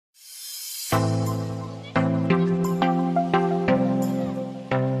Good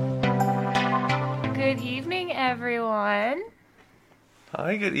evening, everyone.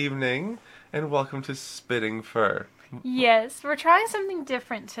 Hi, good evening, and welcome to Spitting Fur. Yes, we're trying something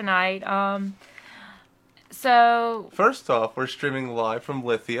different tonight. So, First off, we're streaming live from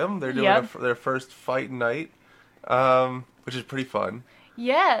Lithium. They're doing yep, their first fight night, which is pretty fun.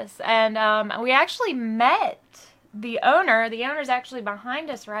 yes, and we actually met the owner. The owner's actually behind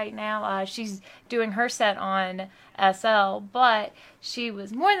us right now. She's doing her set on SL, but she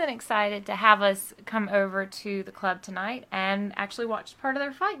was more than excited to have us come over to the club tonight and actually watch part of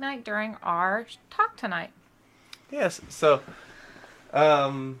their fight night during our talk tonight. Yes,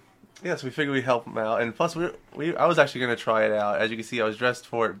 yes, we figured we'd help them out, and plus I was actually going to try it out. As you can see, I was dressed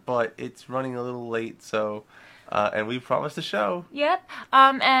for it, but it's running a little late, so and we promised a show. Yep.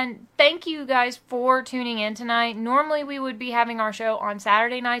 And thank you guys for tuning in tonight. Normally we would be having our show on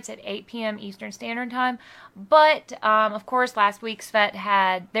Saturday nights at 8 p.m. Eastern Standard Time. But, of course, last week Svet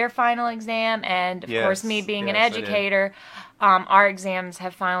had their final exam. And, of course, me being an educator, our exams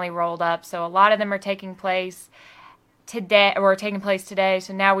have finally rolled up. So a lot of them are taking place today.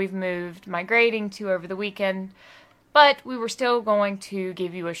 So now we've moved my grading to over the weekend. But we were still going to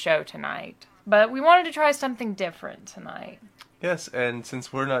give you a show tonight. But we wanted to try something different tonight. Yes, and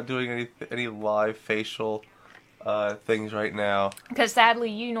since we're not doing any live facial things right now, Because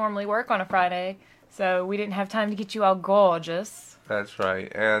sadly, you normally work on a Friday, so we didn't have time to get you all gorgeous. that's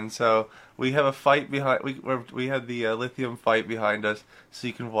right. And so we have a fight behind. We have the Lithium fight behind us, so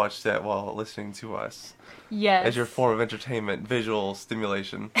you can watch that while listening to us Yes. as your form of entertainment, visual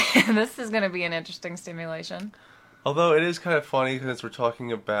stimulation. This is going to be an interesting stimulation. Although it is kind of funny because we're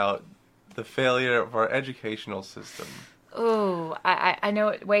talking about the failure of our educational system. Ooh, I know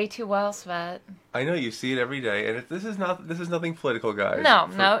it way too well, Svet. I know you see it every day, and this is nothing political, guys.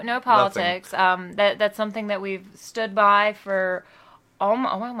 No politics. That's something that we've stood by for, oh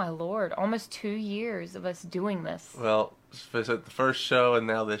my lord, almost 2 years of us doing this. Well, so the first show and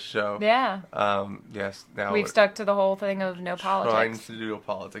now this show. Yeah. Yes. Now We've stuck to the whole thing of no politics. trying to do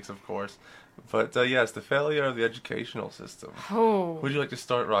politics, of course. But yes, the failure of the educational system. Ooh. Would you like to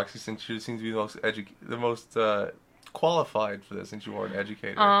start, Roxy, since you seem to be the most qualified for this, since you are an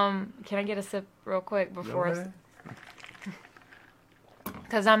educator? Can I get a sip real quick before?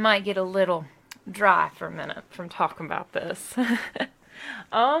 Because I might get a little dry for a minute from talking about this.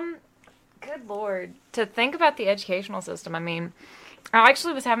 Good lord. To think about the educational system, I mean, I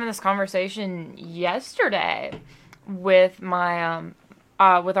actually was having this conversation yesterday with my,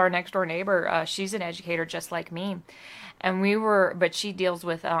 with our next door neighbor. She's an educator just like me. And but she deals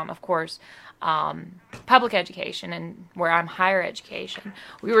with, of course, public education and where I'm higher education.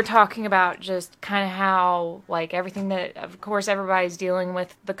 We were talking about just kind of how, like, everything that, of course, everybody's dealing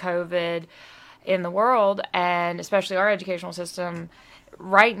with the COVID in the world, and especially our educational system.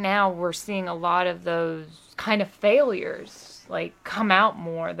 Right now, we're seeing a lot of those kind of failures, like, come out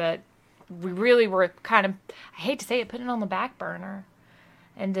more that we really were kind of, I hate to say it, putting it on the back burner.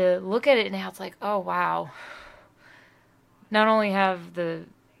 And to look at it now, it's like, oh, wow. Not only have the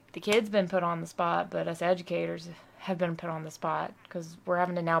kids been put on the spot, but us educators have been put on the spot because we're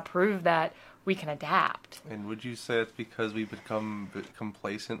having to now prove that we can adapt. And would you say it's because we've become a bit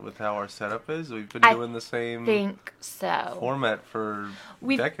complacent with how our setup is? We've been doing the same think so. format for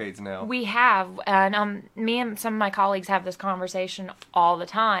decades now. We have, and me and some of my colleagues have this conversation all the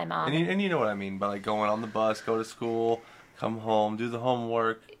time. And you know what I mean by, like, going on the bus, go to school, come home, do the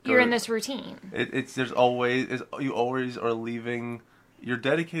homework. You're in this routine. You always are leaving. You're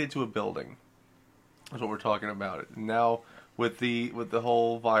dedicated to a building. That's what we're talking about. Now with the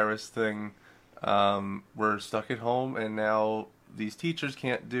whole virus thing, we're stuck at home, and now these teachers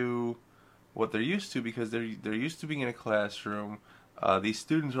can't do what they're used to because they're used to being in a classroom. These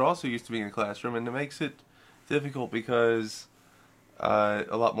students are also used to being in a classroom, and it makes it difficult because a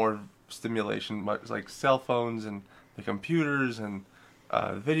lot more stimulation, like cell phones and the computers and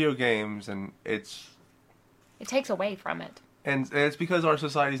video games, and it takes away from it. And it's because our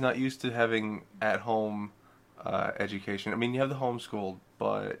society's not used to having at-home education. I mean, you have the homeschooled,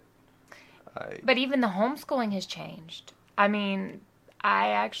 but even the homeschooling has changed. I mean, I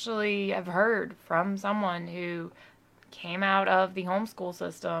actually have heard from someone who came out of the homeschool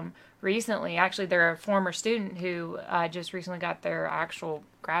system recently. Actually, they're a former student who just recently got their actual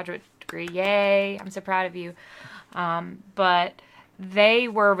graduate degree. Yay! I'm so proud of you. But they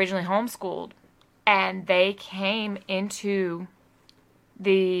were originally homeschooled, and they came into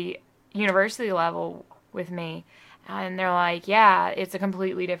the university level with me, and they're like, yeah, it's a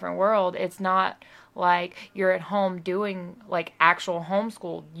completely different world. It's not like you're at home doing like actual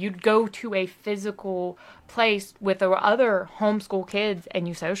homeschool. You'd go to a physical place with the other homeschool kids and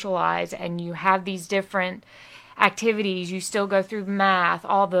you socialize and you have these different activities. You still go through math,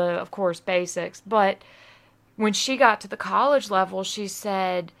 all the, of course, basics. But when she got to the college level, she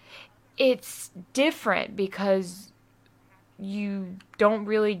said it's different because you don't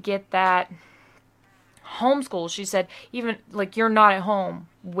really get that homeschool. She said, even like you're not at home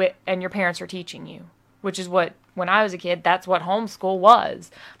with, and your parents are teaching you, which is what, when I was a kid, that's what homeschool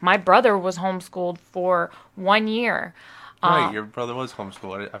was. My brother was homeschooled for 1 year. Right, your brother was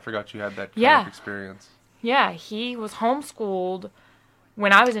homeschooled. I forgot you had that kind Yeah. of experience. Yeah, he was homeschooled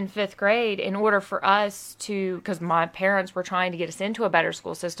when I was in 5th grade in order for us to, because my parents were trying to get us into a better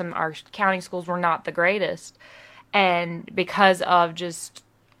school system. Our county schools were not the greatest. And because of just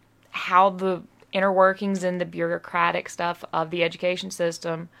how the inner workings and the bureaucratic stuff of the education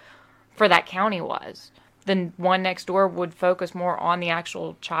system for that county was, then one next door would focus more on the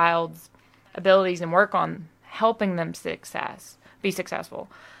actual child's abilities and work on helping them be successful,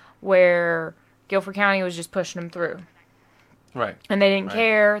 where Guilford County was just pushing them through. Right. And they didn't Right.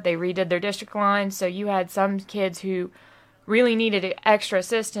 care. They redid their district lines. So you had some kids who really needed extra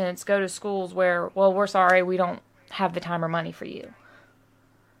assistance go to schools where, well, we're sorry, we don't have the time or money for you.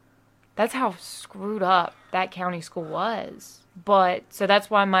 That's how screwed up that county school was. But, so that's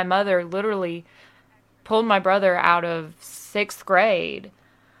why my mother literally pulled my brother out of 6th grade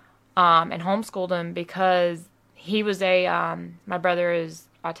and homeschooled him because he was my brother is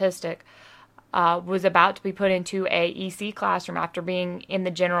autistic, was about to be put into a EC classroom after being in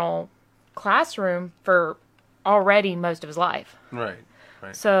the general classroom for already most of his life. Right.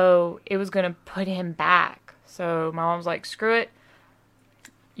 Right. So it was going to put him back. So my mom was like, screw it.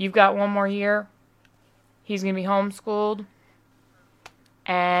 You've got 1 more year. He's going to be homeschooled.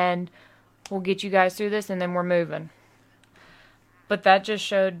 And we'll get you guys through this, and then we're moving. But that just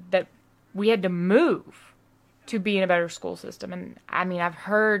showed that we had to move to be in a better school system. And, I mean, I've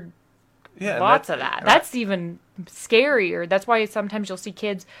heard lots of that. That's even scarier. That's why sometimes you'll see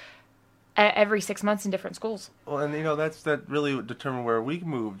kids every 6 months in different schools. Well, and that really determined where we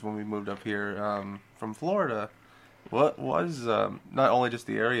moved when we moved up here from Florida. What was not only just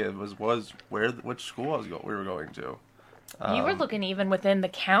the area, it was which school we were going to. You were looking even within the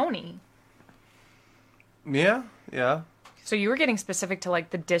county. Yeah, yeah. So you were getting specific to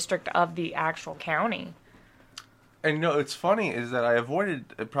like the district of the actual county. And it's funny is that I avoided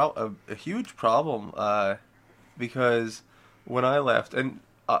a huge problem because when I left, and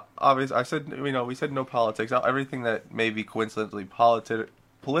obviously I said, we said no politics. Everything that may be coincidentally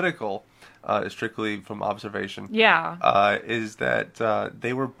political is strictly from observation. Yeah. Is that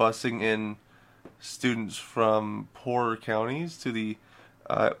they were busing in students from poorer counties to the.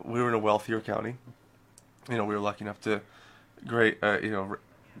 We were in a wealthier county. We were lucky enough to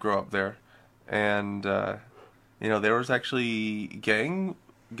grow up there, and there was actually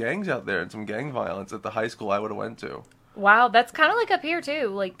gangs out there and some gang violence at the high school I would have went to. Wow, that's kind of like up here too.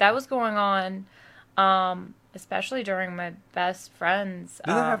 Like that was going on, especially during my best friend's.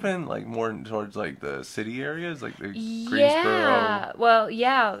 Did that happen like more towards like the city areas, like the Greensboro? Yeah, well,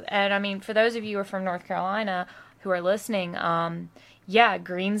 yeah, and I mean, for those of you who are from North Carolina who are listening, yeah,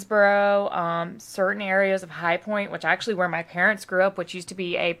 Greensboro, certain areas of High Point, which actually where my parents grew up, which used to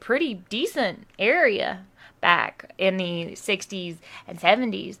be a pretty decent area back in the 60s and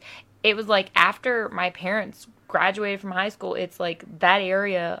 70s. It was like after my parents graduated from high school, it's like that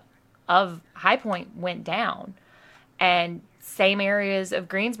area of High Point went down. And same areas of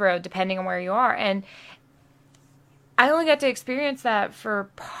Greensboro, depending on where you are. And I only got to experience that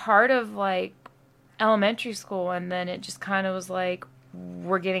for part of like elementary school, and then it just kind of was like,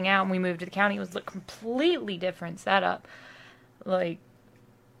 we're getting out and we moved to the county. It was a completely different setup. Like,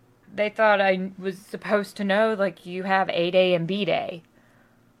 they thought I was supposed to know, like, you have A Day and B Day.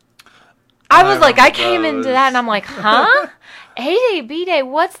 I came into that and I'm like, huh? A Day, B Day,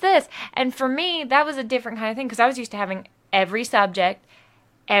 what's this? And for me, that was a different kind of thing because I was used to having every subject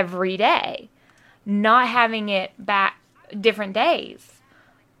every day, not having it back different days.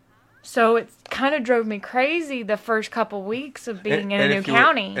 So it kind of drove me crazy the first couple weeks of being in a new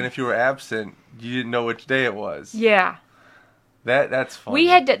county. And if you were absent, you didn't know which day it was. Yeah. That's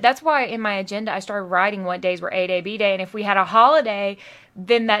funny. That's why in my agenda I started writing what days were A Day, B Day, and if we had a holiday,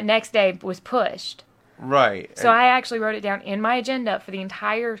 then that next day was pushed. Right. So I actually wrote it down in my agenda for the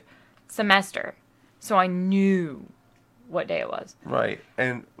entire semester, so I knew what day it was. Right.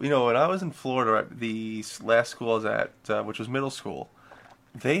 And, when I was in Florida, the last school I was at, which was middle school,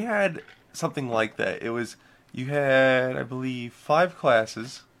 they had something like that. It was, you had, I believe, 5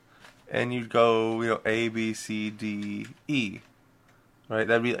 classes, and you'd go, A, B, C, D, E. Right?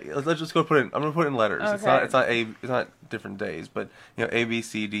 That'd be like, let's just go put in. I'm gonna put in letters. Okay. It's not different days, but A, B,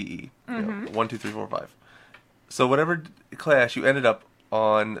 C, D, E. Mm-hmm. 1, 2, 3, 4, 5. So whatever class you ended up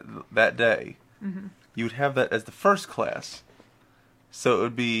on that day, Mm-hmm. you would have that as the first class. So it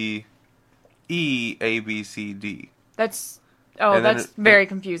would be E, A, B, C, D. That's And then very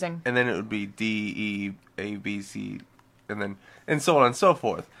confusing. And then it would be D, E, A, B, C, and so on and so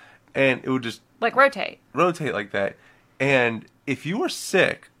forth. And it would just Like rotate. rotate like that. And if you were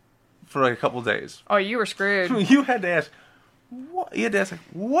sick for like a couple days, Oh, you were screwed. you had to ask,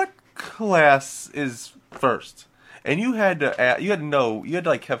 what class is first? And you had to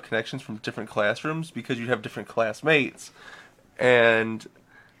like have connections from different classrooms because you'd have different classmates, and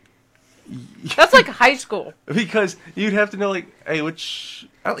That's like high school. because you'd have to know like, hey, which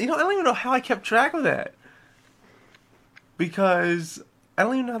I don't even know how I kept track of that because I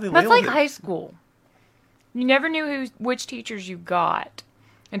don't even know how they That's labeled like it. high school. You never knew which teachers you got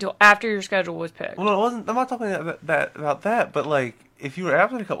until after your schedule was picked. Well, no, it wasn't. I'm not talking about that, but like if you were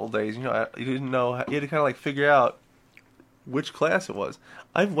absent a couple of days, you didn't know. You had to kind of like figure out which class it was.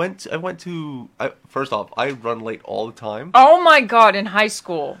 First off, I run late all the time. Oh my god, in high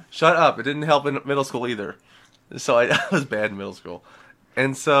school. Shut up! It didn't help in middle school either. So I was bad in middle school,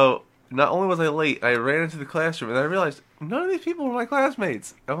 and so not only was I late, I ran into the classroom and I realized none of these people were my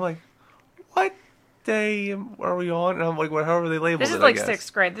classmates. I'm like, what day are we on? And I'm like, however they labeled it. This is I like guess.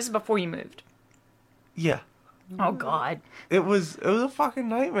 6th grade. This is before you moved. Yeah. Oh god. It was a fucking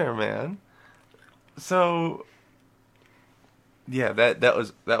nightmare, man. So yeah, that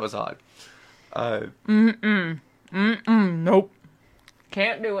was odd. Nope.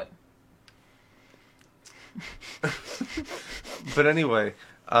 Can't do it. But anyway,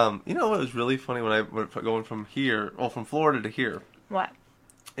 what was really funny when I went going from Florida to here, What?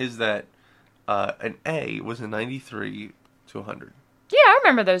 is that an A was a 93 to 100. Yeah, I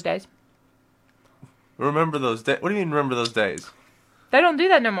remember those days. Remember those days? What do you mean remember those days? They don't do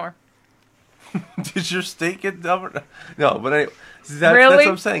that no more. Did your state get dumber? No, but anyway, that's Really? what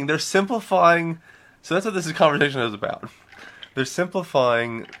I'm saying. They're simplifying. So that's what this conversation is about. They're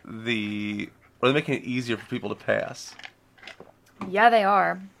simplifying or they're making it easier for people to pass. Yeah, they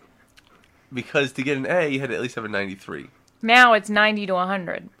are. Because to get an A, you had to at least have a 93. Now it's 90 to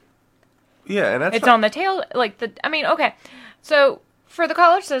 100. Yeah, and that's It's on the tail, okay. So for the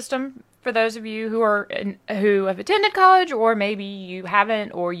college system, for those of you who have attended college, or maybe you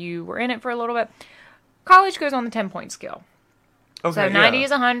haven't, or you were in it for a little bit, college goes on the 10-point scale. okay, So 90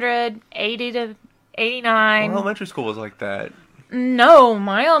 is 100, 80 to 89. Well, elementary school was like that. No,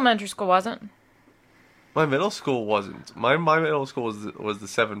 my elementary school wasn't. My middle school wasn't. My middle school was the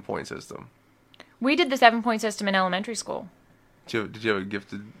 7-point system. We did the 7-point system in elementary school. Did you have a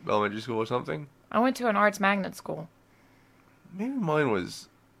gifted elementary school or something? I went to an arts magnet school. Maybe mine was.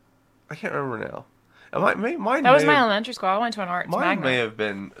 I can't remember now. Mine That was may my have- elementary school. I went to an arts Mine magnet. may have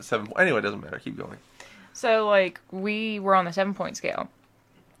been 7. Anyway, it doesn't matter. Keep going. So, we were on the 7-point scale.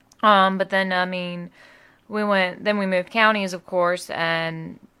 But then, we moved counties, of course,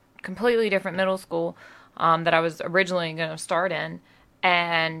 and completely different middle school, that I was originally going to start in.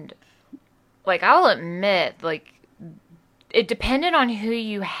 And, I'll admit, it depended on who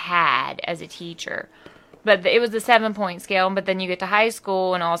you had as a teacher. But it was the 7-point scale, but then you get to high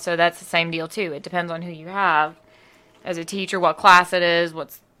school, and also that's the same deal, too. It depends on who you have as a teacher, what class it is,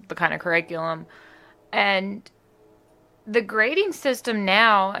 what's the kind of curriculum. And the grading system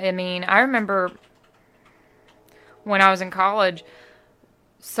now, I remember when I was in college,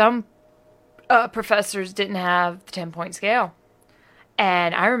 some professors didn't have the 10-point scale.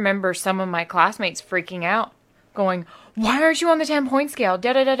 And I remember some of my classmates freaking out, going, "Why aren't you on the 10-point scale?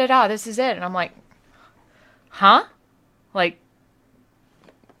 Da-da-da-da-da, this is it." And I'm like, huh?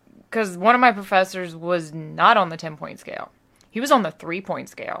 Because one of my professors was not on the 10-point scale. He was on the 3-point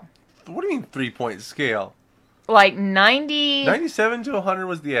scale. What do you mean 3-point scale? 90... 97 to 100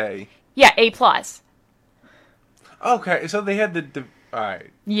 was the A. Yeah, A+. Okay, so they had the... Alright.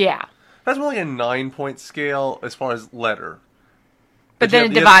 Yeah. That's more like a 9-point scale as far as letter. But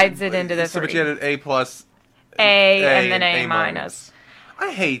then it divides it into the so, three. But you had an A+, A and then A minus.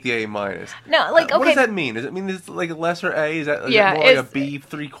 I hate the A minus. No, What okay. does that mean? Does it mean it's like a lesser A? Is it Yeah, more like a it's- B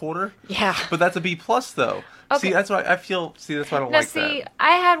 3/4? Yeah. But that's a B plus though. Okay. See, that's why I feel. See, that's why I don't Now, like see, that.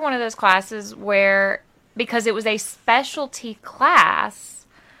 I had one of those classes where, because it was a specialty class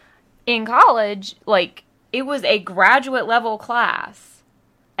in college, it was a graduate level class,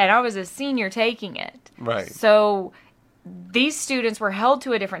 and I was a senior taking it. Right. So these students were held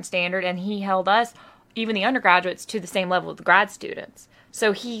to a different standard, and he held us even the undergraduates to the same level of the grad students.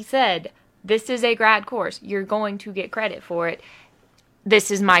 So he said, this is a grad course. You're going to get credit for it.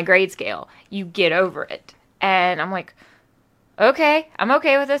 This is my grade scale. You get over it. And I'm like, okay, I'm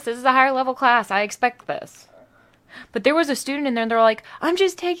okay with this. This is a higher level class. I expect this. But there was a student in there and they're like, I'm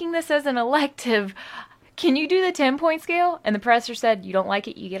just taking this as an elective. Can you do the 10-point scale? And the professor said, you don't like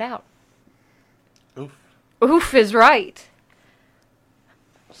it, you get out. Oof. Oof is right.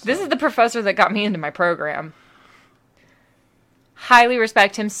 This is the professor that got me into my program. Highly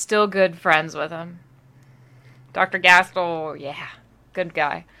respect him, still good friends with him. Dr. Gaskell, yeah, good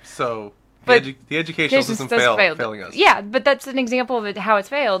guy. So, But the educational system failing us. Yeah, but that's an example of how it's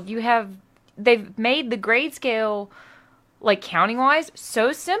failed. They've made the grade scale, like counting-wise,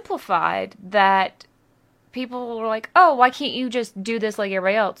 so simplified that people are like, oh, why can't you just do this like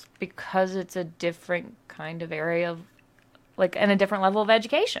everybody else? Because it's a different kind of area of, like, and a different level of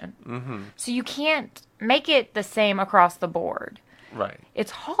education. Mm-hmm. So you can't make it the same across the board. Right.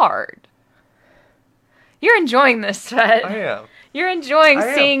 It's hard. You're enjoying this, Svet. I am. You're enjoying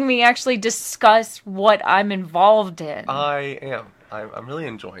seeing me actually discuss what I'm involved in. I am. I'm really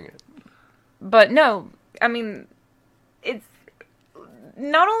enjoying it. But no, I mean, it's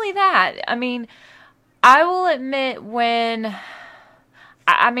not only that. I mean, I will admit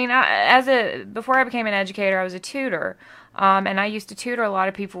before I became an educator, I was a tutor. And I used to tutor a lot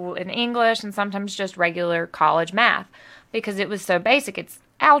of people in English and sometimes just regular college math because it was so basic. It's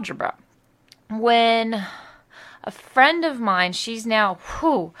algebra. When a friend of mine, she's now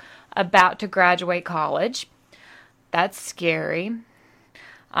about to graduate college. That's scary.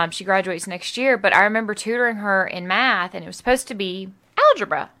 She graduates next year, but I remember tutoring her in math, and it was supposed to be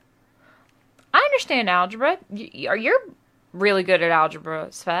algebra. I understand algebra. You're really good at algebra,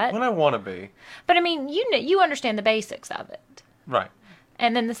 Svet. When I want to be. But I mean, you understand the basics of it. Right.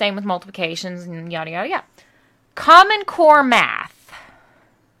 And then the same with multiplications and yada, yada, yada. Common Core math.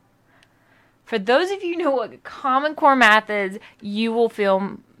 For those of you who know what Common Core math is, you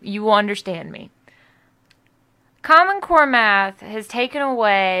will understand me. Common Core math has taken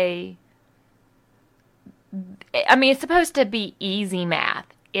away, I mean, it's supposed to be easy math.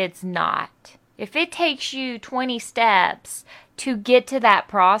 It's not. If it takes you 20 steps to get to that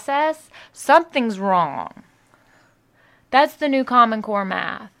process, something's wrong. That's the new Common Core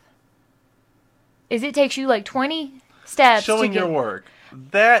math. It takes you like 20 steps showing your work.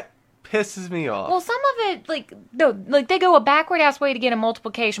 That pisses me off. Well, some of it, they go a backward-ass way to get a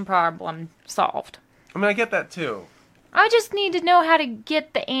multiplication problem solved. I mean, I get that too. I just need to know how to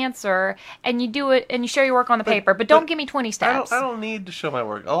get the answer, and you do it, and you show your work on the paper, but don't give me 20 steps. I don't need to show my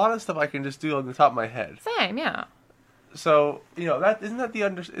work. A lot of stuff I can just do on the top of my head. Same, yeah. So, isn't that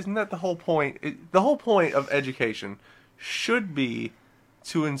the whole point? The whole point of education should be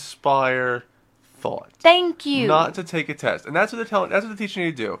to inspire thought. Thank you. Not to take a test. And that's what they're teaching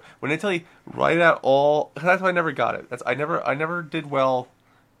you to do. When they tell you write out all, that's why I never got it. I never did well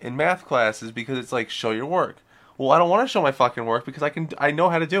in math classes because it's like, show your work. Well, I don't want to show my fucking work because I know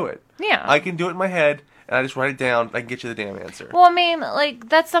how to do it. Yeah. I can do it in my head and I just write it down. I can get you the damn answer. Well, I mean, like,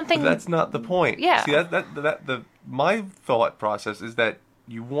 that's something. But that's not the point. Yeah. See, my thought process is that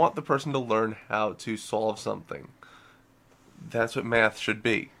you want the person to learn how to solve something. That's what math should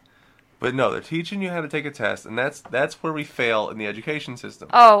be. But no, they're teaching you how to take a test, and that's where we fail in the education system.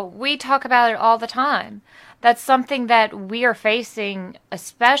 Oh, we talk about it all the time. That's something that we are facing,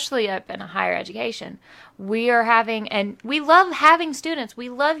 especially up in a higher education. We are having, and we love having students. We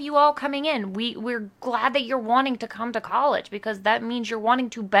love you all coming in. We're glad that you're wanting to come to college because that means you're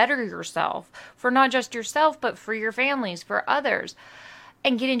wanting to better yourself for not just yourself, but for your families, for others,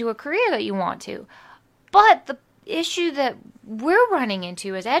 and get into a career that you want to. But the issue that we're running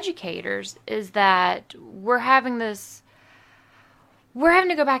into as educators is that we're having to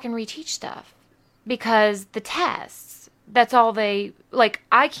go back and reteach stuff because the tests, that's all I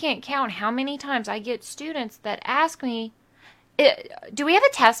can't count how many times I get students that ask me, do we have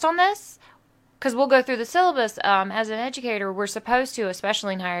a test on this? Because we'll go through the syllabus. As an educator, we're supposed to,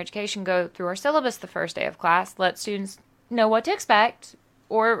 especially in higher education, go through our syllabus the first day of class, let students know what to expect,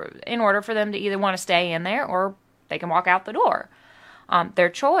 or in order for them to either want to stay in there or they can walk out the door. Their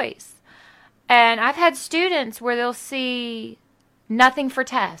choice. And I've had students where they'll see nothing for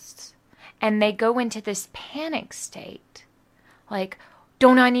tests, and they go into this panic state. Like,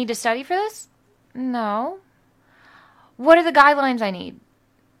 don't I need to study for this? No. What are the guidelines I need?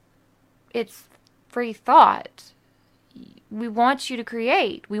 It's free thought. We want you to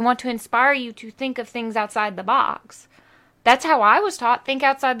create. We want to inspire you to think of things outside the box. That's how I was taught. Think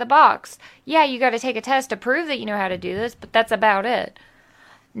outside the box. Yeah, you got to take a test to prove that you know how to do this, but that's about it.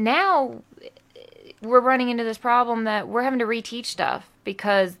 Now, we're running into this problem that we're having to reteach stuff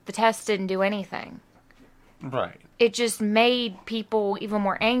because the tests didn't do anything. Right. It just made people even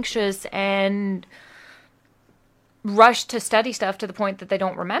more anxious and rush to study stuff to the point that they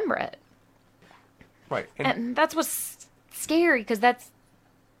don't remember it. Right. And that's what's scary, because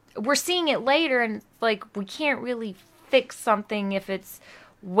we're seeing it later, and it's like we can't really fix something if it's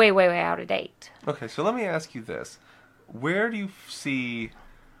way, way, way out of date. Okay, so let me ask you this. Where do you see...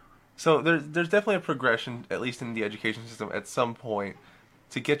 So there's definitely a progression, at least in the education system, at some point,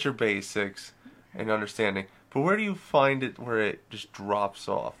 to get your basics and understanding. But where do you find it where it just drops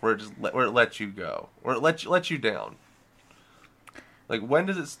off, where it lets you go, or it lets you down? Like, when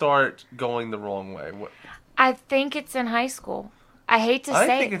does it start going the wrong way? I think it's in high school. I hate to say I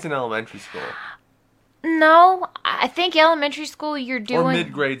think it's in elementary school. No, I think elementary school you're doing... Or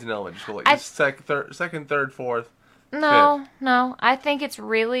mid-grades in elementary school, like second, third, fourth, No, fifth. no. I think it's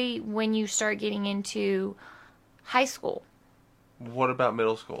really when you start getting into high school. What about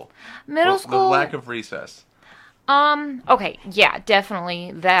middle school? Middle school... The lack of recess. Okay, yeah,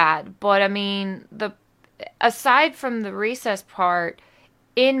 definitely that. But, I mean, aside from the recess part,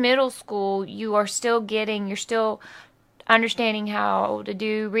 in middle school, you're still understanding how to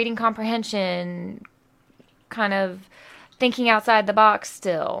do reading comprehension, kind of thinking outside the box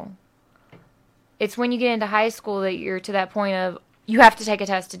still. It's when you get into high school that you're to that point of, you have to take a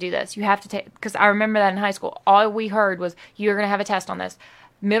test to do this. You have to take, because I remember that in high school, all we heard was, you're going to have a test on this.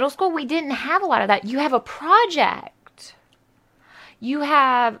 Middle school, we didn't have a lot of that. You have a project. You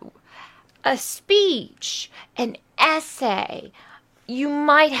have a speech, an essay. You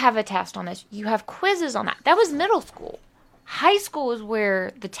might have a test on this. You have quizzes on that. That was middle school. High school is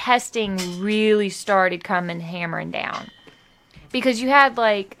where the testing really started hammering down. Because you had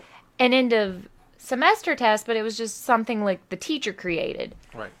like an end of semester test, but it was just something like the teacher created.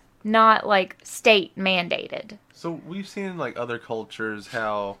 Right. Not like state mandated. So we've seen in like other cultures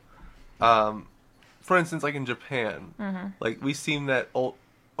how, for instance, like in Japan, like we've seen that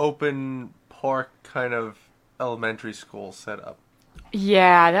open park kind of elementary school set up.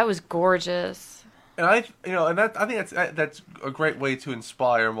 Yeah, that was gorgeous. And I think that's a great way to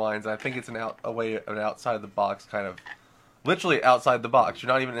inspire minds. I think it's an outside the box kind of, literally outside the box.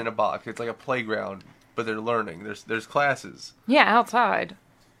 You're not even in a box. It's like a playground, but they're learning. There's classes. Yeah, outside.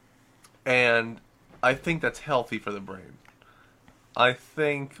 And I think that's healthy for the brain. I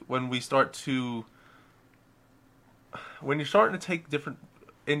think when you're starting to take different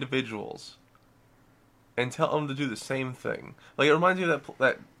individuals and tell them to do the same thing, like it reminds me of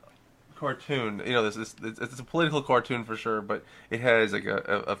that cartoon. You know, it's a political cartoon for sure, but it has like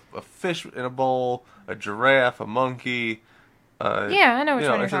a fish in a bowl, a giraffe, a monkey. Yeah, I know which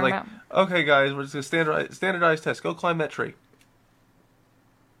one you're talking about. Okay, guys, we're just gonna standardized test. Go climb that tree.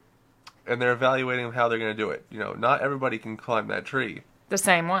 And they're evaluating how they're going to do it. You know, not everybody can climb that tree. The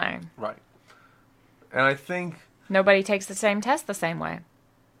same way. Right. And I think... Nobody takes the same test the same way.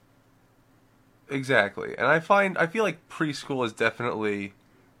 Exactly. And I feel like preschool is definitely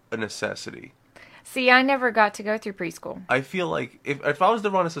a necessity. See, I never got to go through preschool. I feel like if I was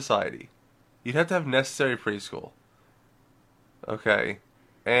to run a society, you'd have to have necessary preschool. Okay?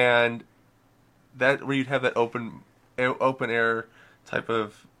 And that where you'd have that open air type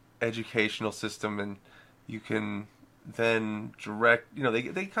of educational system, and you can then direct, you know,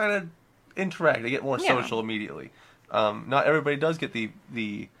 they kind of interact, they get more social immediately. Not everybody does get the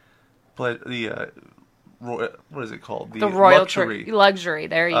what is it called, the royal luxury,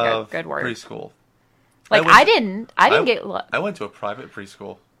 there you go, good word, preschool. Like I didn't get I went to a private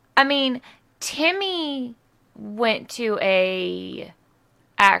preschool. I mean, Timmy went to a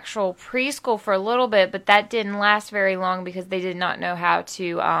actual preschool for a little bit, but that didn't last very long because they did not know how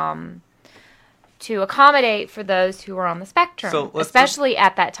to accommodate for those who were on the spectrum, so especially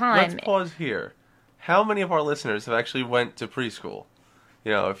at that time. Let's pause here. How many of our listeners have actually went to preschool?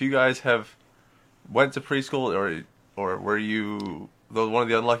 You know, if you guys have went to preschool, or were you one of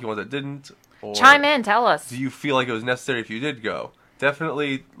the unlucky ones that didn't? Or chime in, tell us. Do you feel like it was necessary if you did go?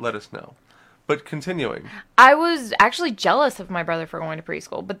 Definitely let us know. But continuing. I was actually jealous of my brother for going to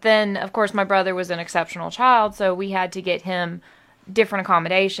preschool. But then, of course, my brother was an exceptional child, so we had to get him different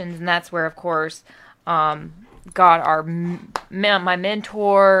accommodations. And that's where, of course, God, my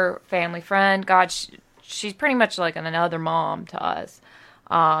mentor, family friend, God, she's pretty much like another mom to us.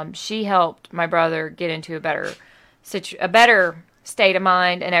 She helped my brother get into a better state of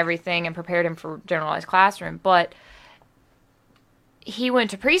mind and everything, and prepared him for generalized classroom. But he went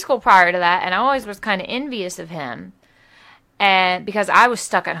to preschool prior to that, and I always was kind of envious of him, and because I was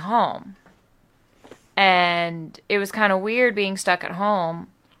stuck at home, and it was kind of weird being stuck at home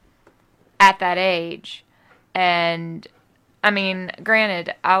at that age. And I mean,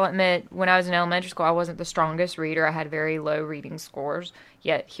 granted, I'll admit, when I was in elementary school, I wasn't the strongest reader. I had very low reading scores.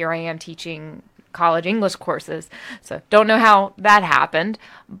 Yet here I am teaching college English courses. So don't know how that happened,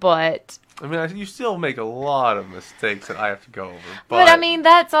 but I mean, you still make a lot of mistakes that I have to go over. But I mean,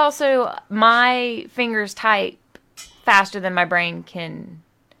 that's also my fingers type faster than my brain can.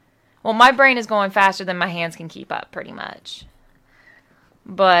 Well, my brain is going faster than my hands can keep up, pretty much.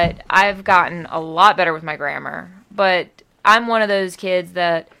 But I've gotten a lot better with my grammar. But I'm one of those kids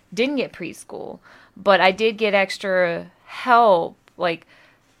that didn't get preschool, but I did get extra help, like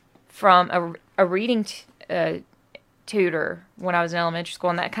from a reading tutor when I was in elementary school,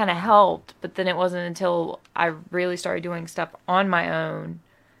 and that kind of helped. But then it wasn't until I really started doing stuff on my own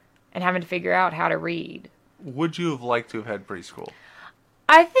and having to figure out how to read. Would you have liked to have had preschool?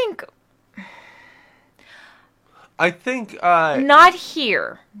 I think not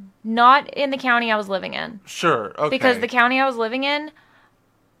here, not in the county I was living in. Sure, okay. Because the county I was living in,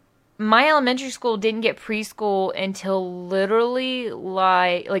 my elementary school didn't get preschool until literally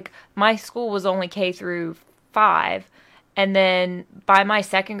like my school was only K through 5, and then by my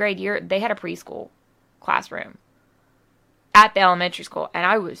second grade year, they had a preschool classroom at the elementary school, and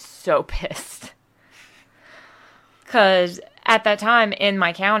I was so pissed. Because at that time in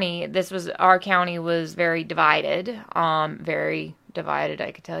my county, our county was very divided,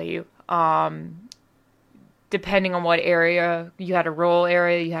 I could tell you. Depending on what area, you had a rural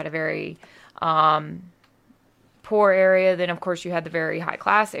area, you had a very poor area, then of course you had the very high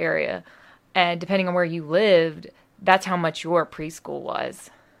class area. And depending on where you lived, that's how much your preschool was.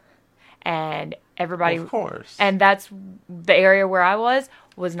 And everybody, of course. And that's the area where I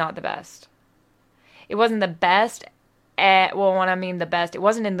was not the best. It wasn't the best when I mean the best, it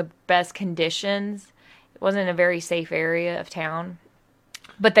wasn't in the best conditions. It wasn't in a very safe area of town.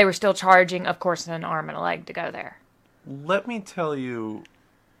 But they were still charging, of course, an arm and a leg to go there. Let me tell you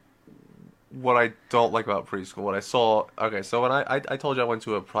what I don't like about preschool. What I saw. Okay, so when I told you I went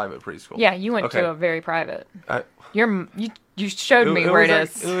to a private preschool. Yeah, you went to a very private. You showed me where it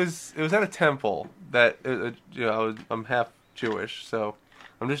is. It was at a temple that I'm half Jewish, so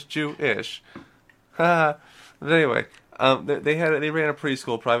I'm just Jewish. But anyway, they ran a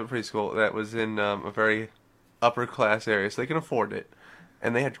private preschool that was in a very upper class area, so they can afford it.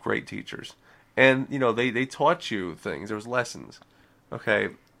 And they had great teachers. And, they taught you things. There was lessons. Okay.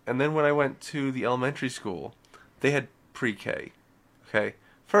 And then when I went to the elementary school, they had pre-K. Okay.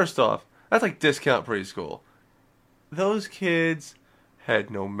 First off, that's like discount preschool. Those kids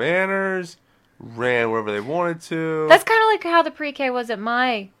had no manners, ran wherever they wanted to. That's kind of like how the pre-K was at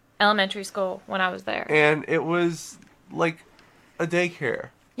my elementary school when I was there. And it was like a daycare.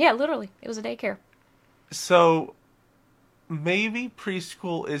 Yeah, literally. It was a daycare. So maybe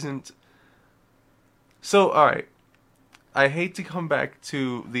preschool isn't. So, alright. I hate to come back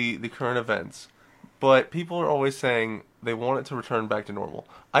to the current events, but people are always saying they want it to return back to normal.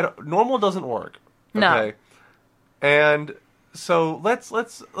 Normal doesn't work. Okay? No. And so let's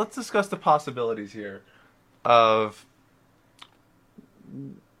discuss the possibilities here of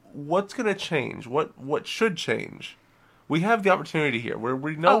what's going to change. What should change? We have the opportunity here where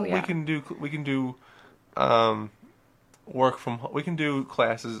we know we can do we can do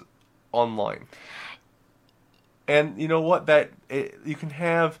classes online. And you know what? You can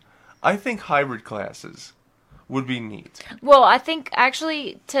have, I think hybrid classes would be neat. Well, I think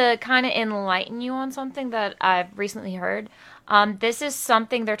actually to kind of enlighten you on something that I've recently heard, this is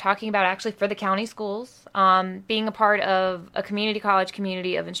something they're talking about actually for the county schools. Being a part of a community college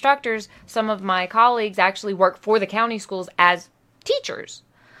community of instructors, some of my colleagues actually work for the county schools as teachers,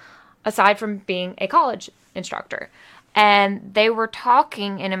 aside from being a college instructor. And they were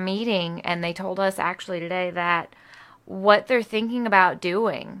talking in a meeting, and they told us actually today that what they're thinking about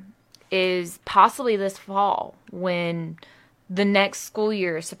doing is possibly this fall, when the next school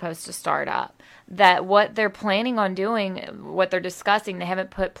year is supposed to start up, that what they're planning on doing, what they're discussing, they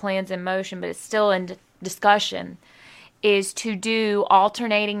haven't put plans in motion, but it's still in discussion, is to do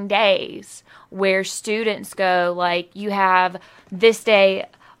alternating days where students go, like you have this day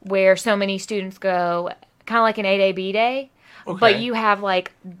where so many students go, kind of like an 8A, B day, okay. But you have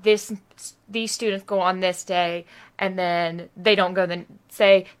like these students go on this day, and then they don't go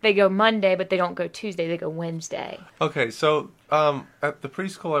say they go Monday, but they don't go Tuesday, they go Wednesday. Okay, so at the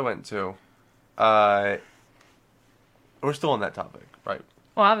preschool I went to, we're still on that topic, right?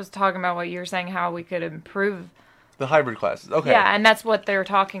 Well, I was talking about what you were saying, how we could improve the hybrid classes. Okay. Yeah, and that's what they were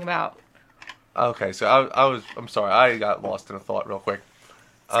talking about. Okay, so I'm sorry, I got lost in a thought real quick.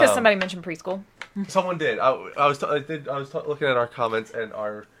 It's because somebody mentioned preschool. Someone did. I was looking at our comments and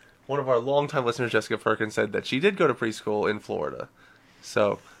our one of our longtime listeners, Jessica Perkins, said that she did go to preschool in Florida.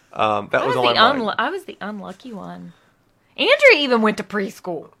 So that was on my mind. I was the unlucky one. Andrea even went to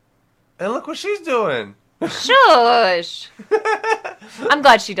preschool. And look what she's doing. Shush. I'm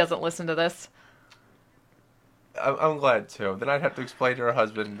glad she doesn't listen to this. I'm glad too. Then I'd have to explain to her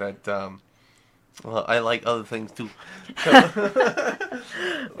husband that, well, I like other things too.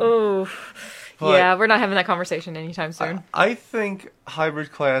 Oh, yeah, we're not having that conversation anytime soon. I think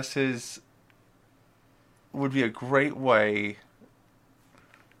hybrid classes would be a great way.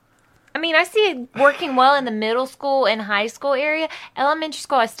 I mean, I see it working well in the middle school and high school area. Elementary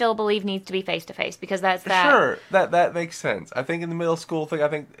school, I still believe, needs to be face-to-face because that's that. Sure, that makes sense. I think in the middle school thing, I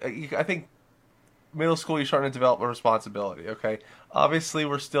think middle school you're starting to develop a responsibility, okay? Obviously,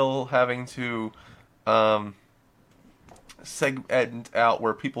 we're still having to segment out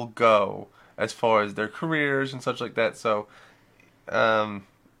where people go as far as their careers and such like that, so I'm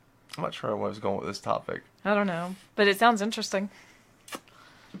not sure where I was going with this topic. I don't know, but it sounds interesting.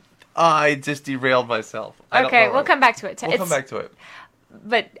 I just derailed myself. Okay, we'll come back to it. We'll come back to it.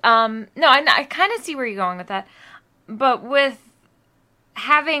 But, no, I kind of see where you're going with that. But with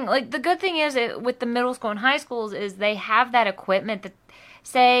having, like, the good thing is with the middle school and high schools is they have that equipment that,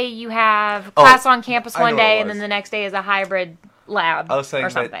 say you have class on campus one day and then the next day is a hybrid lab I was saying or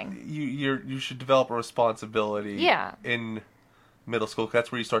something. That you should develop a responsibility in middle school.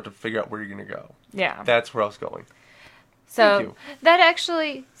 That's where you start to figure out where you're going to go. Yeah. That's where I was going. So that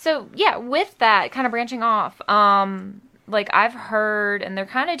actually, with that kind of branching off, like I've heard, and they're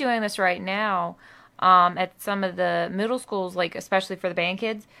kind of doing this right now, at some of the middle schools, like especially for the band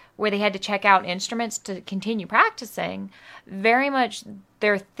kids, where they had to check out instruments to continue practicing. Very much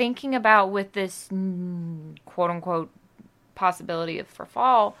they're thinking about with this quote unquote possibility for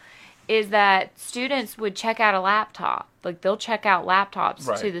fall is that students would check out a laptop. Like they'll check out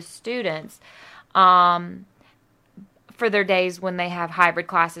laptops to the students. For their days when they have hybrid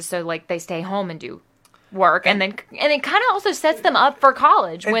classes, so like they stay home and do work, and it kind of also sets them up for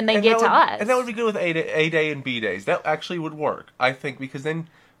college when they get to us. And that would be good with A day and B days. That actually would work, I think, because then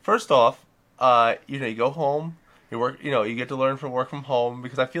first off, you go home, you work, you get to learn from work from home,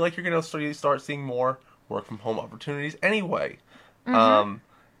 because I feel like you're going to start seeing more work from home opportunities anyway. Mm-hmm.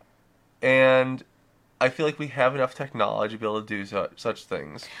 And I feel like we have enough technology to be able to do such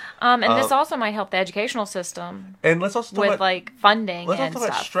things. And this also might help the educational system. And let's also talk with about, like funding. Let's and also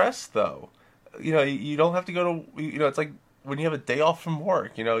talk about stress, though. You don't have to go to. It's like when you have a day off from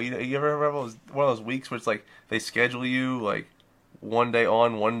work. You ever have one of those weeks where it's like they schedule you like one day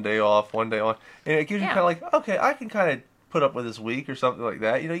on, one day off, one day on, and it gives you kind of like, okay, I can kind of put up with this week or something like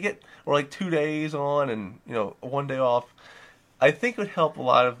that. You get or like 2 days on and one day off. I think it would help a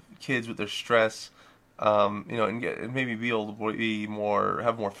lot of kids with their stress. And maybe be able to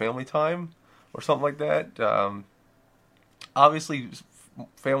have more family time or something like that. Obviously,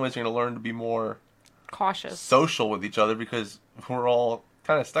 families are going to learn to be more cautious, social with each other because we're all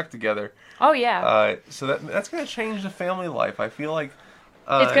kind of stuck together. Oh yeah. So that's going to change the family life. I feel like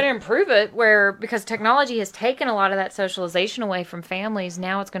it's going to improve it because technology has taken a lot of that socialization away from families.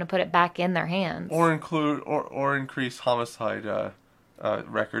 Now it's going to put it back in their hands, or increase homicide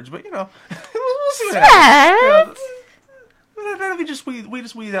records. But we'll see what happens. That'll be we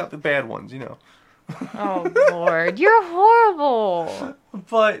just weed out the bad ones. Oh Lord, you're horrible.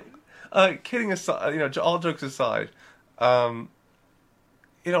 But kidding aside, all jokes aside, we're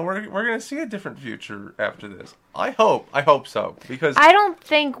gonna see a different future after this. I hope so, because I don't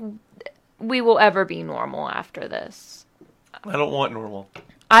think we will ever be normal after this. I don't want normal.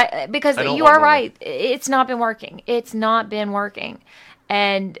 Because you are right. It's not been working. It's not been working.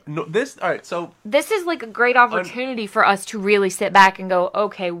 And all right, so this is like a great opportunity for us to really sit back and go,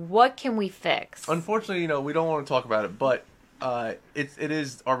 okay, what can we fix? Unfortunately, we don't want to talk about it, but it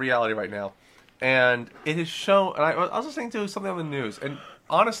is our reality right now, and it is shown. And I was listening to something on the news, and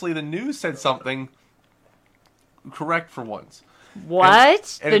honestly, the news said something correct for once.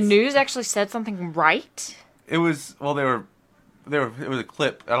 What? And the news actually said something right? It was it was a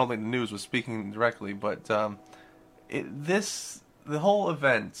clip. I don't think the news was speaking directly, but the whole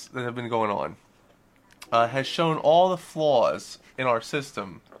events that have been going on has shown all the flaws in our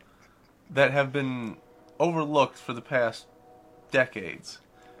system that have been overlooked for the past decades.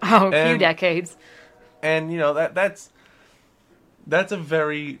 Oh, a few decades. And that's a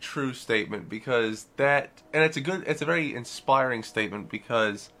very true statement, because it's a very inspiring statement,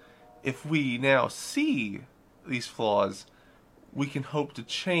 because if we now see these flaws, we can hope to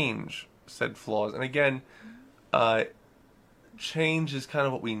change said flaws. And again, change is kind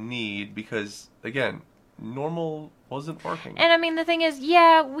of what we need, because again, normal wasn't working. And I mean, the thing is,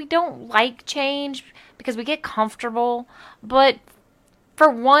 yeah, we don't like change because we get comfortable, but for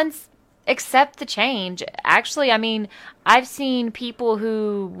once, accept the change. Actually, I mean, I've seen people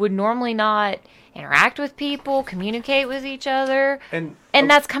who would normally not interact with people, communicate with each other, and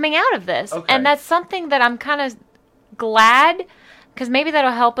that's coming out of this. Okay. And that's something that I'm kind of glad, because maybe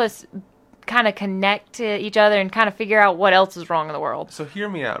that'll help us kind of connect to each other and kind of figure out what else is wrong in the world. so hear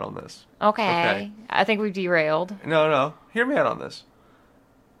me out on this. Okay. I think we've derailed. No, hear me out on this.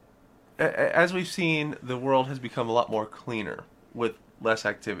 As we've seen, the world has become a lot more cleaner with less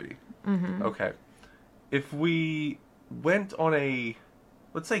activity. Mm-hmm. Okay. If we went on a,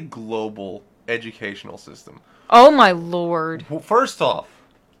 let's say, global educational system. Oh my lord. Well, first off,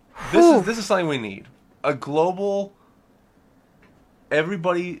 this is something we need. A global,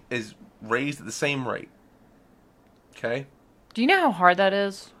 everybody is raised at the same rate. Okay? Do you know how hard that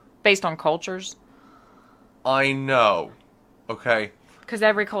is based on cultures? I know. Okay? Because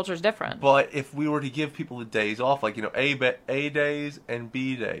every culture is different. But if we were to give people the days off, like, A days and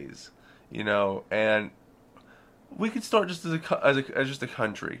B days, and we could start just as just a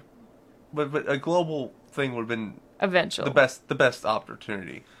country, but a global thing would have been Eventually. the best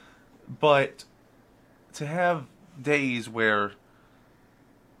opportunity. But to have days where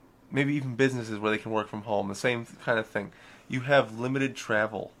maybe even businesses where they can work from home, the same kind of thing. You have limited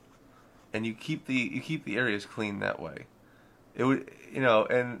travel, and you keep the areas clean that way. It would,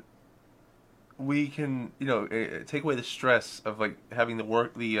 and we can, take away the stress of like having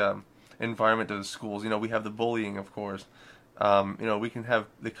the environment of the schools. We have the bullying, of course. We can have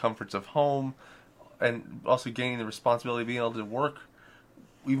the comforts of home, and also gaining the responsibility of being able to work,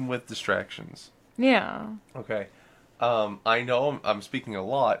 even with distractions. Yeah. Okay. I know I'm speaking a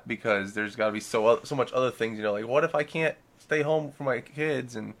lot because there's got to be so much other things. Like what if I can't stay home for my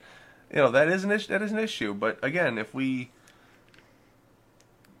kids, and that is an issue. But again, if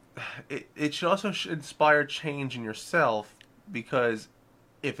it should also inspire change in yourself, because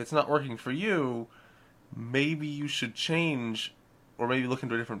if it's not working for you, maybe you should change, or maybe look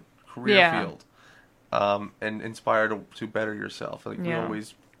into a different career field, and inspire to better yourself. Like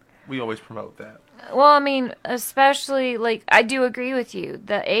we always promote that. Well, I mean, especially, like, I do agree with you.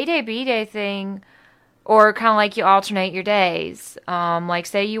 The A-Day, B-Day thing, or kind of like you alternate your days. Like,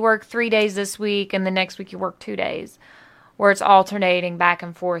 say you work 3 days this week, and the next week you work 2 days, where it's alternating back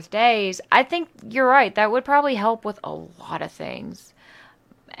and forth days. I think you're right. That would probably help with a lot of things.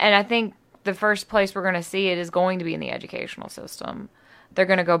 And I think the first place we're going to see it is going to be in the educational system. They're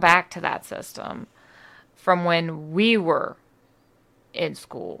going to go back to that system from when we were in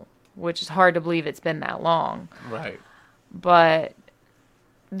school, which is hard to believe it's been that long. Right. But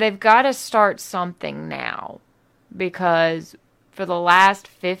they've got to start something now, because for the last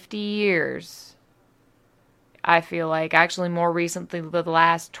 50 years, I feel like, actually more recently, the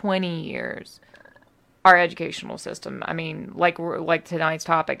last 20 years, our educational system, I mean, like tonight's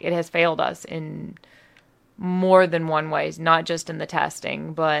topic, it has failed us in more than one ways, not just in the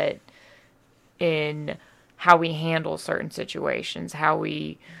testing, but in how we handle certain situations, how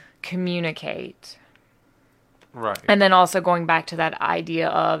we communicate. Right. And then also going back to that idea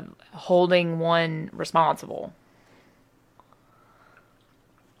of holding one responsible.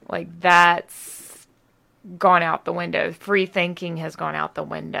 Like, that's gone out the window. Free thinking has gone out the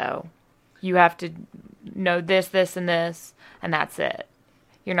window. You have to know this, this, and this, and that's it.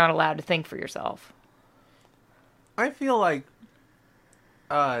 You're not allowed to think for yourself. I feel like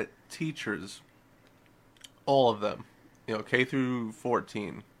teachers, all of them, K through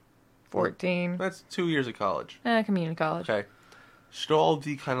 14. 14. That's 2 years of college. Community college. Okay. Should all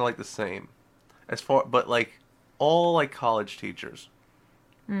be kind of like the same. But like, all like college teachers.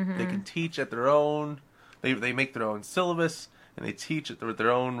 Mm-hmm. They can teach at their own, they make their own syllabus, and they teach at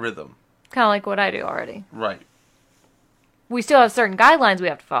their own rhythm. Kind of like what I do already. Right. We still have certain guidelines we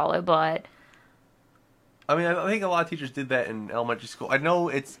have to follow, but I mean, I think a lot of teachers did that in elementary school. I know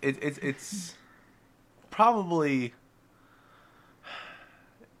it's probably,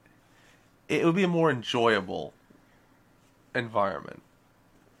 it would be a more enjoyable environment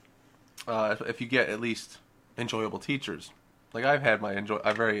if you get at least enjoyable teachers. Like, I've had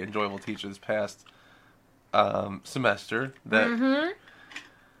a very enjoyable teacher this past semester that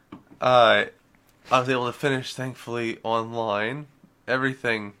I was able to finish, thankfully, online.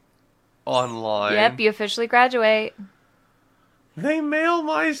 Everything online. Yep, you officially graduate. They mail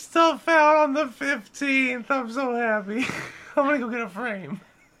my stuff out on the 15th. I'm so happy. I'm gonna go get a frame.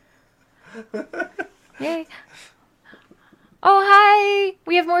 Yay. Oh, hi!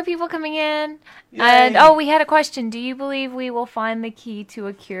 We have more people coming in. And, Yay. we had a question. Do you believe we will find the key to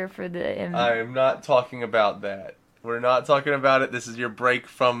a cure for the... I am not talking about that. We're not talking about it. This is your break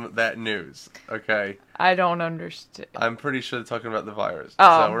from that news, okay? I don't understand. I'm pretty sure they're talking about the virus.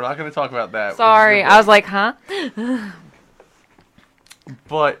 Oh. So we're not going to talk about that. Sorry, I was like, huh?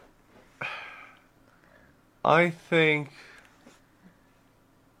 But I think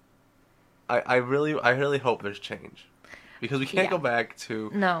I really hope there's change. Because we can't Yeah. go back to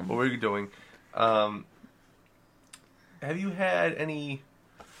No. what we were doing. Have you had any...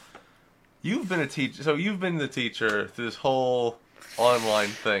 You've been a teacher, so you've been the teacher through this whole online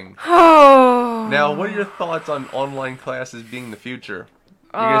thing. Oh. Now, what are your thoughts on online classes being the future?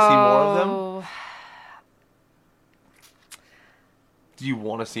 Are you going to see more of them? Do you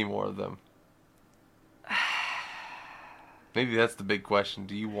want to see more of them? Maybe that's the big question.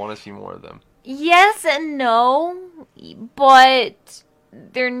 Do you want to see more of them? Yes and no, but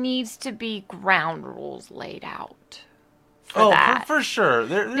there needs to be ground rules laid out for that. For sure.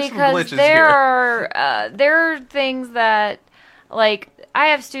 There's some Because glitches there here. are things that, like, I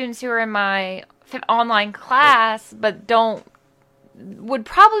have students who are in my online class, but would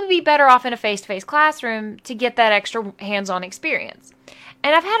probably be better off in a face-to-face classroom to get that extra hands-on experience.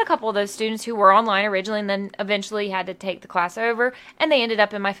 And I've had a couple of those students who were online originally and then eventually had to take the class over, and they ended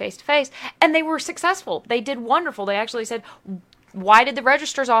up in my face-to-face, and they were successful. They did wonderful. They actually said, why did the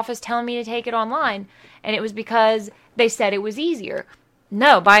registrar's office tell me to take it online? And it was because they said it was easier.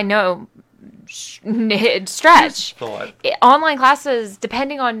 No, by no stretch. Thought. Online classes,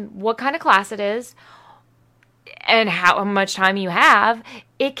 depending on what kind of class it is and how much time you have,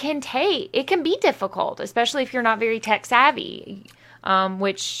 it can be difficult, especially if you're not very tech savvy.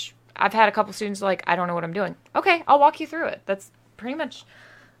 Which I've had a couple students like, I don't know what I'm doing. Okay, I'll walk you through it. That's pretty much.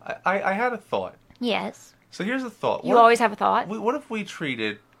 I had a thought. Yes. So here's the thought. You always have a thought? What if we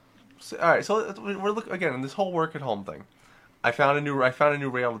treated... All right, so we're looking again in this whole work at home thing. I found a new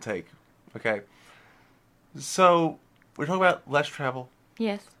rail to take. Okay. So we're talking about less travel,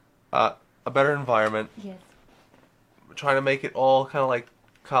 Yes. a better environment. Yes. We're trying to make it all kind of like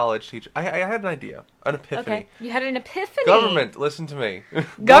college teacher. I had an idea, an epiphany. Okay. You had an epiphany. Government, listen to me.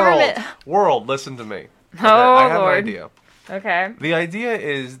 Government. World, listen to me. Okay, Oh, I have Lord. an idea. Okay. The idea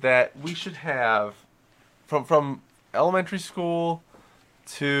is that we should have from elementary school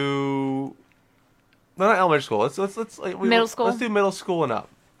to not elementary school. Let's Middle school? Let's do middle school and up.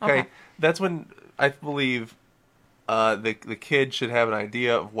 Okay, that's when I believe the kid should have an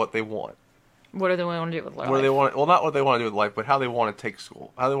idea of what they want. What do they want to do with their What life? they want? Well, not what they want to do with life, but how they want to take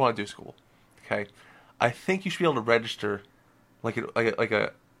school, how they want to do school. Okay, I think you should be able to register like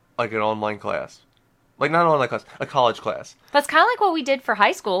an online class. Like not an online class, a college class. That's kind of like what we did for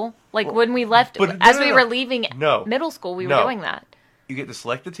high school. Like when we left, but as no, we no. were leaving No. middle school, we were No. doing that. You get to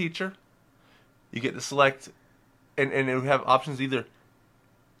select the teacher. You get to select, and it would have options either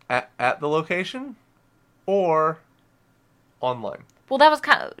at the location or online. Well, that was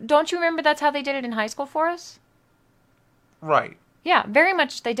kind of, don't you remember that's how they did it in high school for us? Right. Yeah, very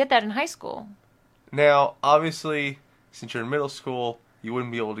much they did that in high school. Now, obviously, since you're in middle school, you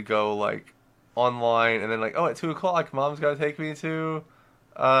wouldn't be able to go like online and then like, oh, at 2:00, mom's got to take me to,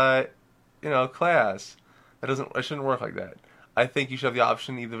 class. It shouldn't work like that. I think you should have the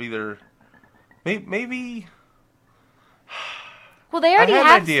option maybe. Well, they already I had an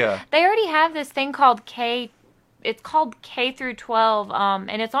have. idea. They already have this thing called K. It's called K through 12,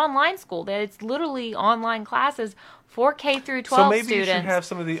 and it's online school. It's literally online classes for K through 12 So maybe students. you should have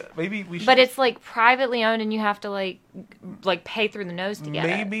some of the. Maybe we should. But it's like privately owned, and you have to like pay through the nose to get it.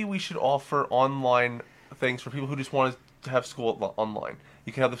 Maybe we should offer online things for people who just want to have school online.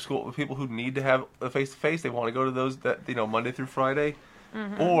 You can have the school people who need to have a face-to-face. They want to go to those that Monday through Friday,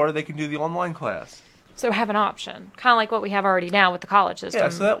 or they can do the online class. So have an option, kind of like what we have already now with the college system. Yeah,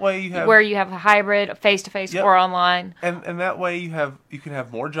 so that way you have where you have a hybrid, face-to-face Yep. or online. and that way you can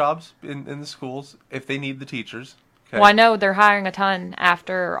have more jobs in the schools if they need the teachers. Okay? Well, I know they're hiring a ton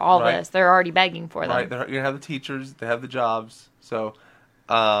after all Right. this. They're already begging for them. Right, they're gonna have the teachers. They have the jobs. So,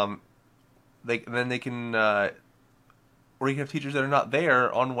 they can. Or you can have teachers that are not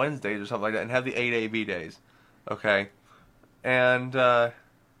there on Wednesdays or something like that, and have the 8A B days, okay? And I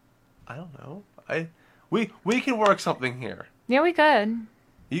don't know. We can work something here. Yeah, we could.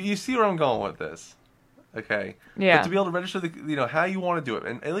 You see where I'm going with this, okay? Yeah. But to be able to register how you want to do it,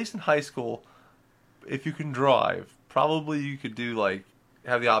 and at least in high school, if you can drive, probably you could do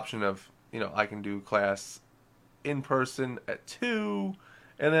have the option of I can do class in person at 2,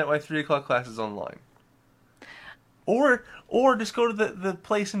 and then my 3:00 class is online. Or just go to the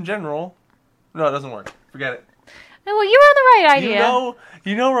place in general. No, it doesn't work. Forget it. No, well, you're on the right idea.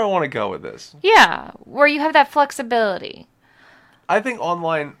 You know where I want to go with this. Yeah, where you have that flexibility. I think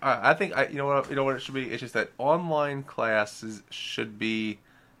online. You know what it should be. It's just that online classes should be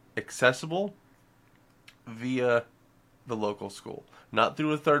accessible via the local school, not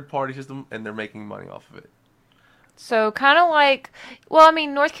through a third-party system, and they're making money off of it. So kind of like, well, I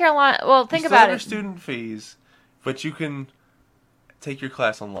mean, North Carolina. Well, think about it. You still have your student fees, but you can take your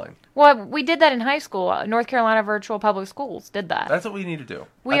class online. Well, we did that in high school. North Carolina Virtual Public Schools did that. That's what we need to do.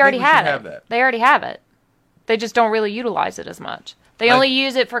 We already had it. They already have it. They just don't really utilize it as much. They only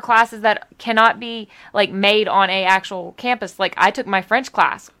use it for classes that cannot be like made on a actual campus. Like I took my French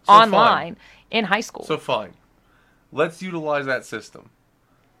class online in high school. So fine. Let's utilize that system.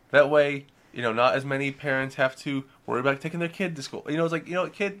 That way, not as many parents have to worry about taking their kid to school. It's like,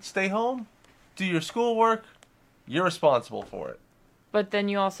 kid, stay home, do your schoolwork. You're responsible for it. But then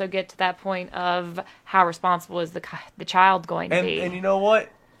you also get to that point of how responsible is the child going to be. And you know what?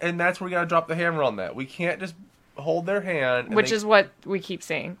 And that's where we got to drop the hammer on that. We can't just hold their hand. Which is what we keep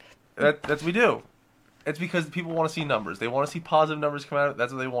seeing. That's what we do. It's because people want to see numbers. They want to see positive numbers come out.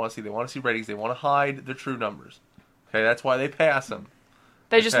 That's what they want to see. They want to see ratings. They want to hide their true numbers. Okay, that's why they pass them.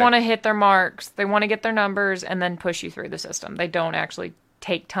 They just want to hit their marks. They want to get their numbers and then push you through the system. They don't actually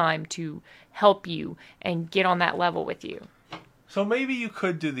take time to help you and get on that level with you. So maybe you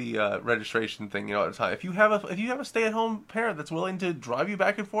could do the registration thing, at a time. If you have a stay-at-home parent that's willing to drive you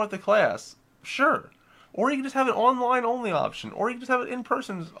back and forth to class, sure. Or you can just have an online-only option. Or you can just have an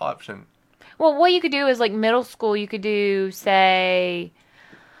in-person option. Well, what you could do is, like, middle school, you could do, say,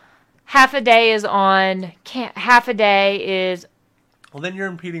 half a day is on, half a day is... Well, then you're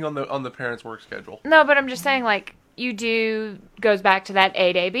impeding on the parents' work schedule. No, but I'm just saying, like, goes back to that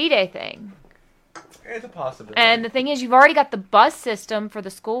A-day, B-day thing. It's a possibility. And the thing is, you've already got the bus system for the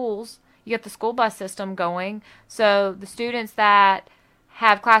schools. You got the school bus system going. So the students that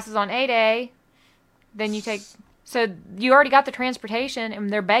have classes on A-day... Then you take, so you already got the transportation, and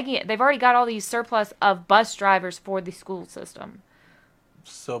they've already got all these surplus of bus drivers for the school system.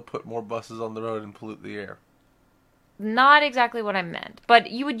 So put more buses on the road and pollute the air. Not exactly what I meant, but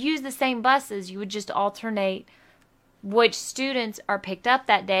you would use the same buses. You would just alternate which students are picked up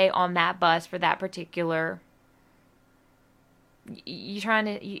that day on that bus for that particular. Are you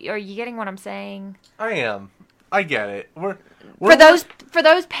getting what I'm saying? I am. I get it. And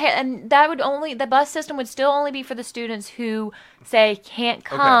that would the bus system would still only be for the students who say can't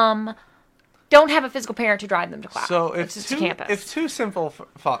come, don't have a physical parent to drive them to class. So if two simple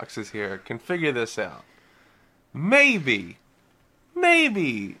foxes here can figure this out, maybe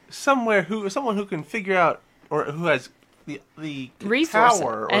someone who can figure out, or who has the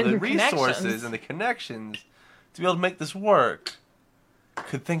power or the resources and the connections to be able to make this work,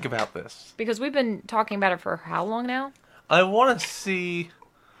 could think about this. Because we've been talking about it for how long now? I want to see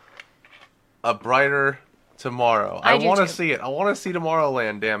a brighter tomorrow. I want to see it. I want to see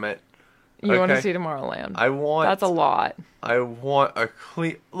Tomorrowland, damn it. You want to see Tomorrowland? That's a lot. I want a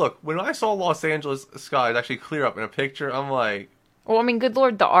clean... Look, when I saw Los Angeles skies actually clear up in a picture, I'm like... Well, I mean, good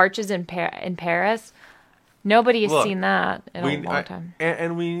Lord, the arches in Paris. Nobody has seen that in a long time.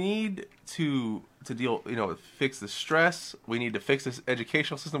 And we need to deal, fix the stress. We need to fix this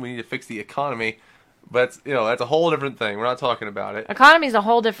educational system. We need to fix the economy. But that's a whole different thing. We're not talking about it. Economy is a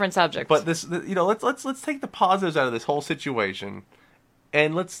whole different subject. But let's take the positives out of this whole situation,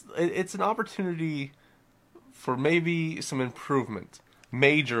 and it's an opportunity for maybe some improvement,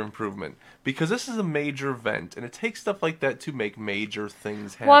 major improvement, because this is a major event, and it takes stuff like that to make major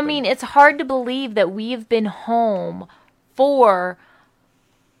things happen. Well, I mean, it's hard to believe that we have been home for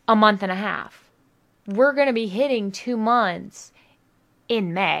a month and a half. We're going to be hitting 2 months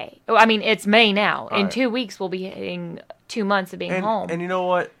in May. I mean, it's May now. In 2 weeks, we'll be hitting 2 months of being home. And you know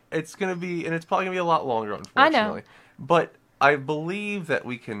what? It's going to be, and it's probably going to be a lot longer, unfortunately. I know. But I believe that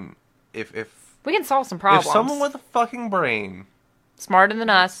we can, if we can solve some problems. If someone with a fucking brain, smarter than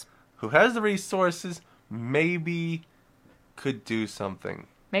us, who has the resources, maybe could do something.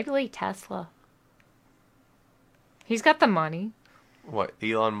 Maybe like Tesla. He's got the money. What,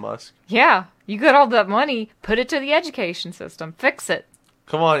 Elon Musk? Yeah, you got all that money. Put it to the education system. Fix it.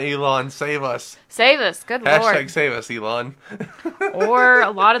 Come on, Elon, save us. Save us, good Lord. Hashtag save us, Elon. Or a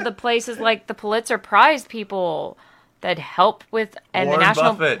lot of the places like the Pulitzer Prize people that help with... and Warren the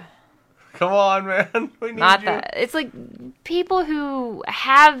National Buffett. Come on, man. We need Not you. that. It's like people who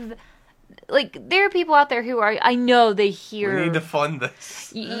have... Like, there are people out there who are... I know they hear... We need to fund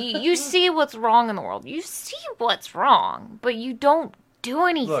this. You see what's wrong in the world. You see what's wrong, but you don't do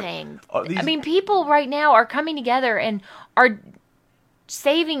anything. Look, I mean, people right now are coming together and are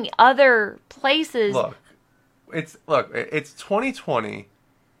saving other places. Look, It's 2020.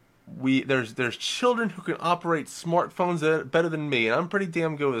 There's children who can operate smartphones better than me, and I'm pretty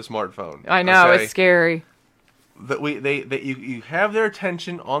damn good with a smartphone. I know, okay? it's scary. You have their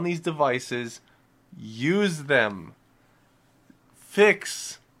attention on these devices. Use them.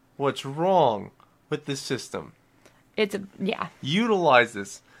 Fix what's wrong with this system. Yeah. Utilize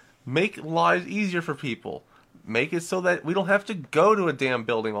this. Make lives easier for people. Make it so that we don't have to go to a damn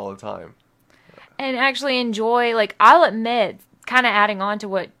building all the time. And actually enjoy, like, I'll admit, kind of adding on to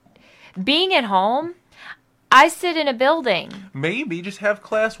what, being at home, I sit in a building. Maybe just have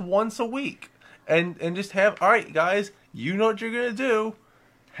class once a week. And just have, all right, guys, you know what you're going to do.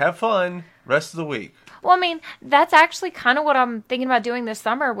 Have fun rest of the week. Well, I mean, that's actually kind of what I'm thinking about doing this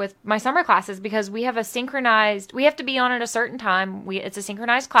summer with my summer classes, because we have we have to be on at a certain time. It's a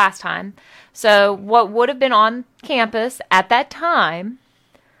synchronized class time. So what would have been on campus at that time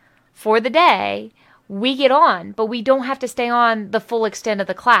for the day, we get on, but we don't have to stay on the full extent of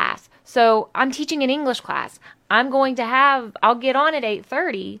the class. So I'm teaching an English class. I'll get on at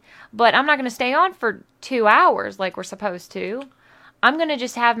 8:30, but I'm not going to stay on for 2 hours like we're supposed to. I'm going to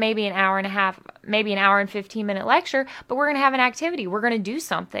just have maybe an hour and a half, maybe an hour and 15-minute lecture, but we're going to have an activity. We're going to do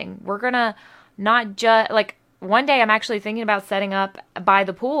something. We're going to not just, like, one day I'm actually thinking about setting up by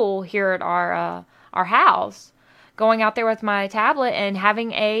the pool here at our house, going out there with my tablet and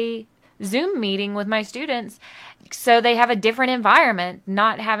having a Zoom meeting with my students so they have a different environment,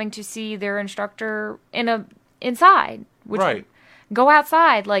 not having to see their instructor inside. Right. Go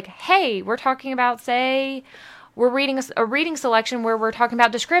outside, like, hey, we're talking about, say, we're reading a reading selection where we're talking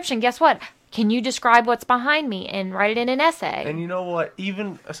about description. Guess what? Can you describe what's behind me and write it in an essay? And you know what?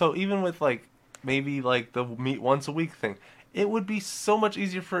 Even with, like, maybe like the meet once a week thing, it would be so much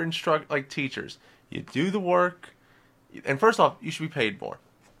easier for teachers. You do the work, and first off, you should be paid more.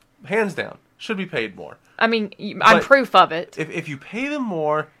 Hands down, should be paid more. I mean, I'm proof of it. If you pay them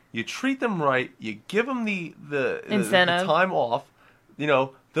more, you treat them right, you give them the incentive, the time off,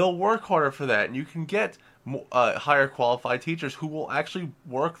 they'll work harder for that, and you can get higher qualified teachers who will actually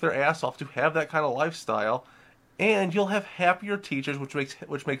work their ass off to have that kind of lifestyle, and you'll have happier teachers, which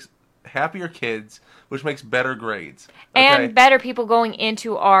makes happier kids, which makes better grades, okay? And better people going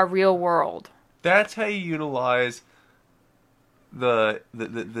into our real world. That's how you utilize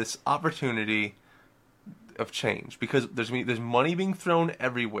this opportunity of change, because there's money being thrown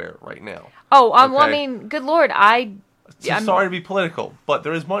everywhere right now. Oh, well, I mean, good Lord, I'm sorry to be political, but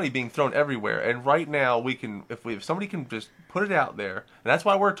there is money being thrown everywhere, and right now if somebody can just put it out there, and that's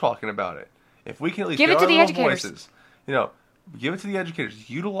why we're talking about it. If we can at least give it to the educators, voices, give it to the educators.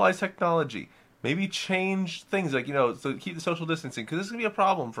 Utilize technology. Maybe change things like so keep the social distancing, because this is gonna be a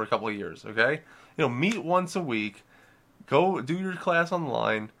problem for a couple of years. Okay, meet once a week. Go do your class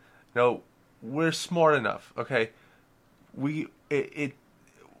online. We're smart enough. Okay,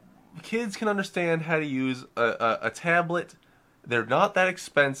 kids can understand how to use a tablet. They're not that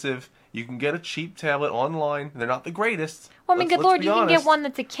expensive. You can get a cheap tablet online. They're not the greatest. Well, I mean, good Lord, you can get one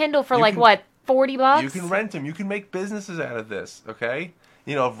that's a Kindle for $40? You can rent them. You can make businesses out of this, okay?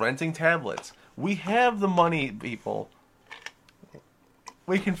 Of renting tablets. We have the money, people.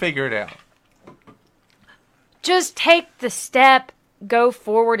 We can figure it out. Just take the step, go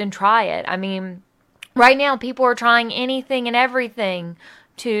forward and try it. I mean, right now people are trying anything and everything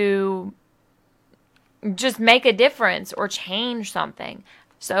to just make a difference or change something.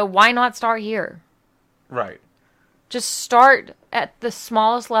 So why not start here? Right. Just start at the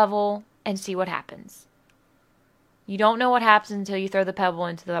smallest level and see what happens. You don't know what happens until you throw the pebble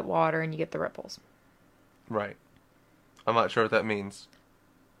into that water and you get the ripples. Right. I'm not sure what that means.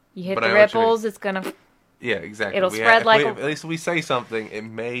 You hit the ripples, it's going to... Yeah, exactly. It'll spread like... At least if we say something, it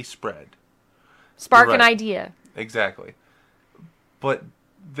may spread. Spark an idea. Exactly. But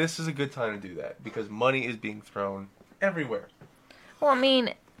this is a good time to do that, because money is being thrown everywhere. Well, I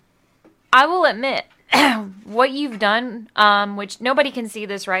mean, I will admit, what you've done, which nobody can see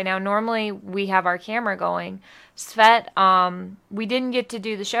this right now. Normally, we have our camera going. Svet, we didn't get to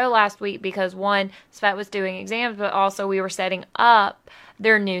do the show last week because, one, Svet was doing exams, but also we were setting up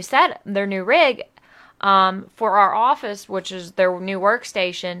their new rig for our office, which is their new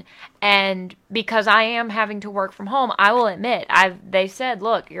workstation. And because I am having to work from home, I will admit, they said,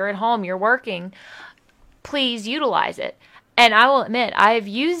 look, you're at home, you're working, please utilize it. And I will admit, I have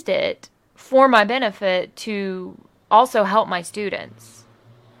used it for my benefit to also help my students.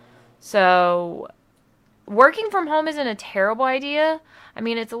 So working from home isn't a terrible idea. I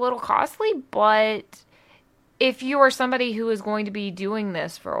mean, it's a little costly, but if you are somebody who is going to be doing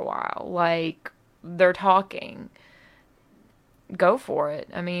this for a while, like they're talking, go for it.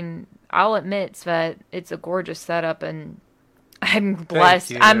 I mean, I'll admit that it's a gorgeous setup, and I'm blessed.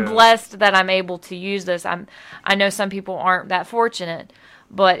 Thank I'm you. blessed that I'm able to use this. I know some people aren't that fortunate,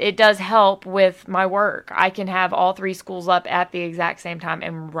 but it does help with my work. I can have all 3 schools up at the exact same time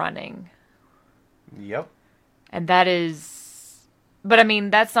and running. Yep. And that is, but I mean,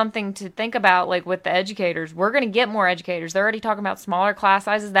 that's something to think about, like with the educators. We're going to get more educators. They're already talking about smaller class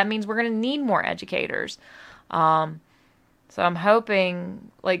sizes. That means we're going to need more educators. So I'm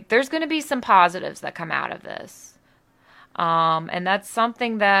hoping, like, there's going to be some positives that come out of this. And that's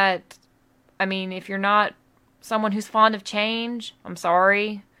something that, I mean, if you're not someone who's fond of change, I'm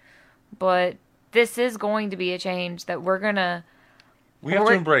sorry, but this is going to be a change that We have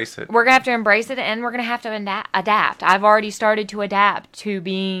to embrace it. we're going to have to embrace it, and we're going to have to adapt. I've already started to adapt to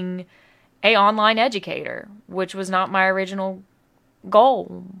being a online educator, which was not my original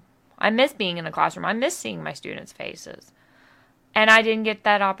goal. I miss being in the classroom. I miss seeing my students' faces. And I didn't get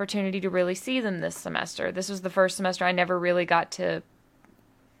that opportunity to really see them this semester. This was the first semester I never really got to,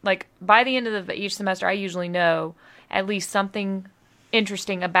 like, by the end of each semester, I usually know at least something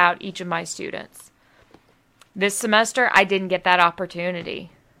interesting about each of my students. This semester, I didn't get that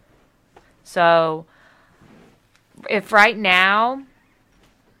opportunity. So, if right now,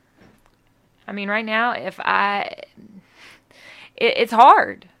 it's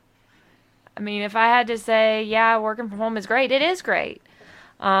hard. I mean, if I had to say, yeah, working from home is great, it is great.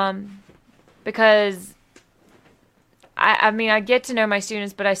 Because, I get to know my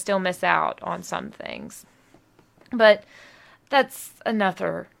students, but I still miss out on some things. But that's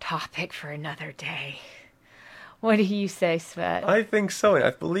another topic for another day. What do you say, Svet? I think so, and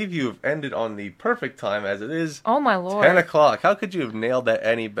I believe you have ended on the perfect time, as it is Oh, my Lord. 10 o'clock. How could you have nailed that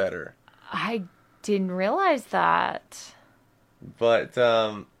any better? I didn't realize that. But,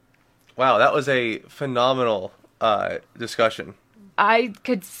 wow, that was a phenomenal discussion. I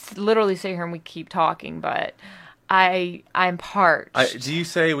could literally sit here and we keep talking, but I'm parched. Do you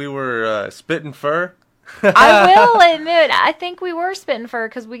say we were spitting fur? I will admit, I think we were spitting fur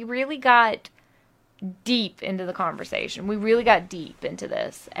because we really got deep into the conversation. We really got deep into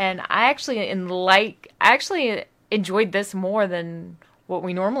this, and I actually enjoyed this more than what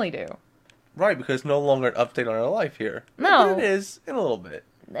we normally do. Right, because no longer an update on our life here. No. But it is, in a little bit.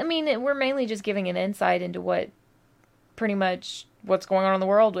 I mean, we're mainly just giving an insight into pretty much what's going on in the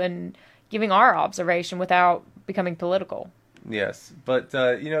world and giving our observation without becoming political. Yes, but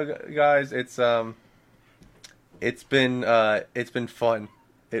guys, it's been fun.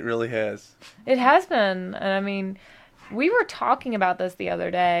 It really has. It has been, and I mean, we were talking about this the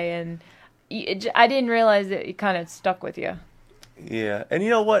other day, and I didn't realize that it kind of stuck with you. Yeah, and you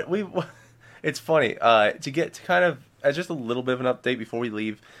know what? It's funny to get to kind of as just a little bit of an update before we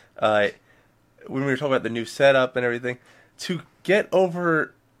leave. When we were talking about the new setup and everything, to get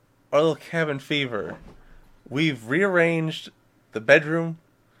over our little cabin fever, we've rearranged the bedroom.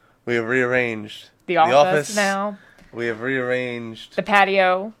 We have rearranged The office now. We have rearranged The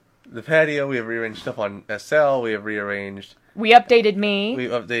patio. the patio. We have rearranged stuff on SL. We have rearranged. We updated me.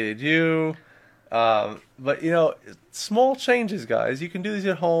 We've updated you. But, small changes, guys. You can do these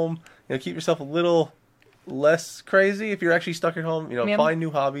at home. Keep yourself a little less crazy. If you're actually stuck at home, find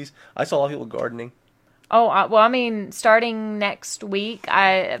new hobbies. I saw a lot of people gardening. Oh, well, I mean, starting next week,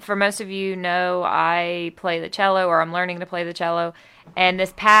 for most of you know, I play the cello, or I'm learning to play the cello. And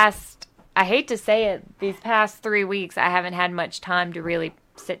I hate to say it, these past 3 weeks, I haven't had much time to really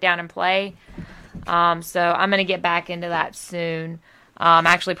sit down and play. So I'm going to get back into that soon.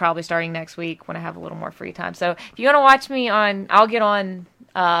 Actually, probably starting next week when I have a little more free time. So if you want to watch me I'll get on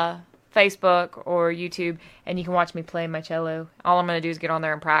Facebook or YouTube, and you can watch me play my cello. All I'm going to do is get on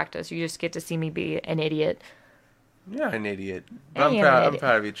there and practice. You just get to see me be an idiot. You're an idiot. I I'm am proud. an I'm idiot.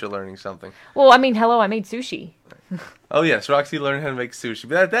 proud of you. You're learning something. Well, I mean, hello, I made sushi. Oh yes, Roxy learned how to make sushi.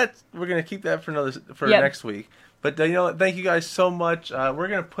 But that's we're gonna keep that for Yep. next week. But thank you guys so much. We're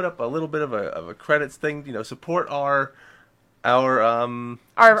gonna put up a little bit of a credits thing. Support our artists.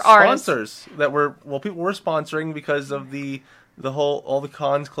 sponsors people were sponsoring because of all the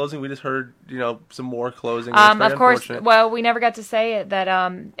cons closing. We just heard some more closing. It's very Of course, unfortunate. well, we never got to say it that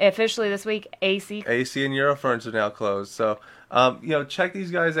officially this week, AC. AC and Euroferns are now closed. So, check these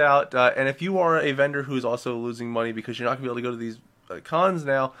guys out. And if you are a vendor who's also losing money because you're not going to be able to go to these cons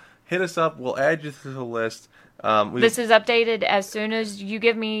now, hit us up. We'll add you to the list. This is updated as soon as you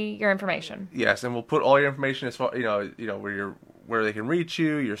give me your information. Yes, and we'll put all your information as far where they can reach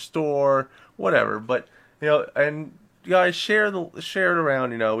you, your store, whatever. But and guys, share it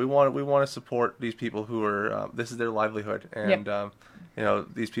around. We want to support these people who are this is their livelihood, and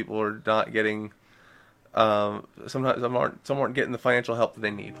these people are not getting some aren't getting the financial help that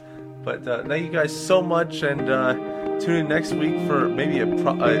they need. But thank you guys so much, and tune in next week for maybe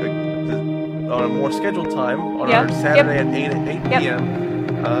on a more scheduled time on our Saturday at 8 p.m.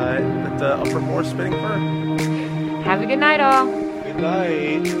 For more Spinning Fern. Have a good night, all. Good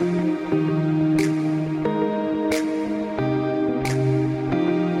night.